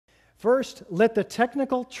First, let the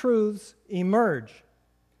technical truths emerge.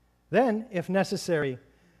 Then, if necessary,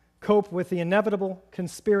 cope with the inevitable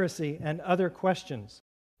conspiracy and other questions.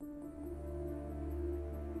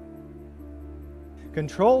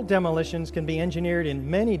 Controlled demolitions can be engineered in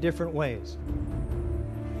many different ways.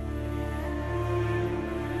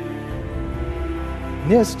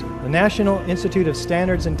 NIST, the National Institute of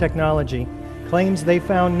Standards and Technology, claims they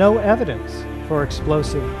found no evidence for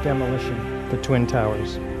explosive demolition of the Twin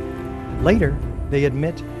Towers. Later, they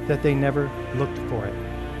admit that they never looked for it.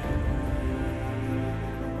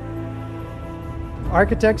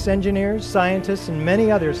 Architects, engineers, scientists, and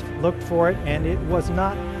many others looked for it, and it was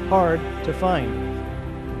not hard to find.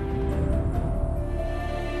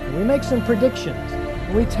 And we make some predictions,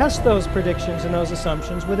 and we test those predictions and those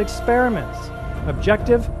assumptions with experiments.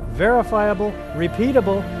 Objective, verifiable,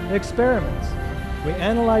 repeatable experiments. We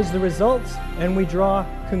analyze the results and we draw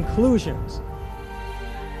conclusions.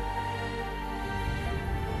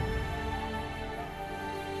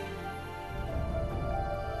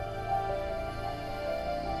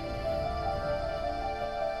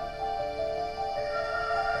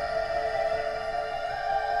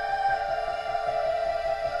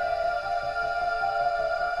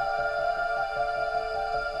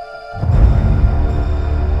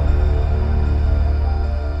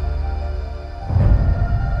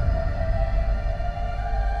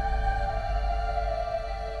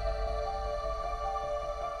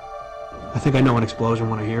 I think I know an explosion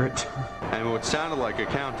when I hear it. And it sounded like a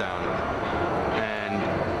countdown. And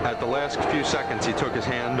at the last few seconds, he took his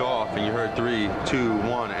hand off, and you heard 3, 2,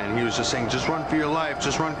 1, and he was just saying, "Just run for your life,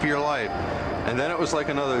 just run for your life." And then it was like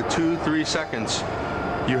another 2, 3 seconds,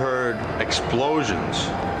 you heard explosions.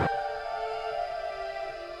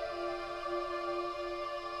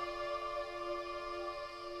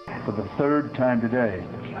 For the third time today,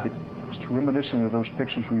 it's reminiscent of those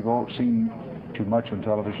pictures we've all seen too much on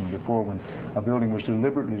television before, when a building was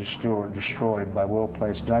deliberately destroyed by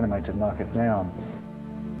well-placed dynamite to knock it down.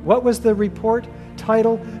 What was the report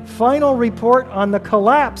titled? Final Report on the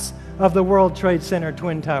Collapse of the World Trade Center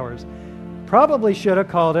Twin Towers. Probably should have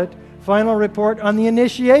called it Final Report on the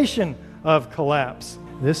Initiation of Collapse.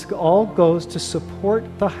 This all goes to support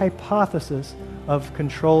the hypothesis of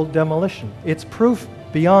controlled demolition. It's proof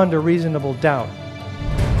beyond a reasonable doubt.